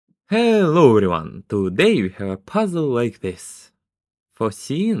Hello everyone! Today we have a puzzle like this.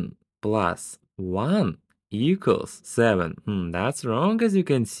 14 plus 1 equals 7. That's wrong as you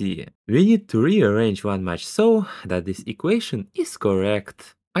can see. We need to rearrange one match so that this equation is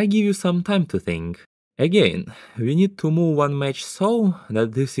correct. I give you some time to think. Again, we need to move one match so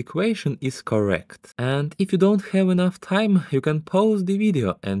that this equation is correct. And if you don't have enough time, you can pause the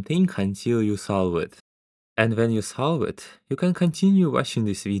video and think until you solve it. And when you solve it, you can continue watching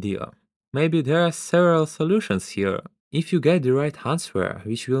this video. Maybe there are several solutions here. If you get the right answer,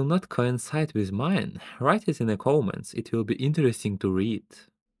 which will not coincide with mine, write it in the comments, it will be interesting to read.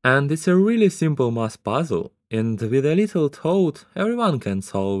 And it's a really simple math puzzle, and with a little thought, everyone can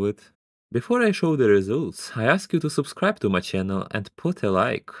solve it. Before I show the results, I ask you to subscribe to my channel and put a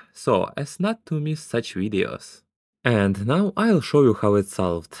like, so as not to miss such videos. And now I'll show you how it's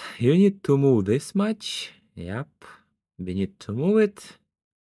solved. You need to move this much. Yep, we need to move it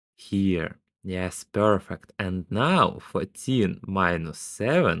here. Yes, perfect. And now 14 minus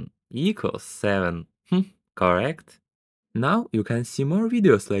 7 equals 7. Correct? Now you can see more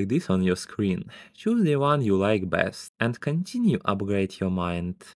videos like this on your screen. Choose the one you like best and continue upgrade your mind.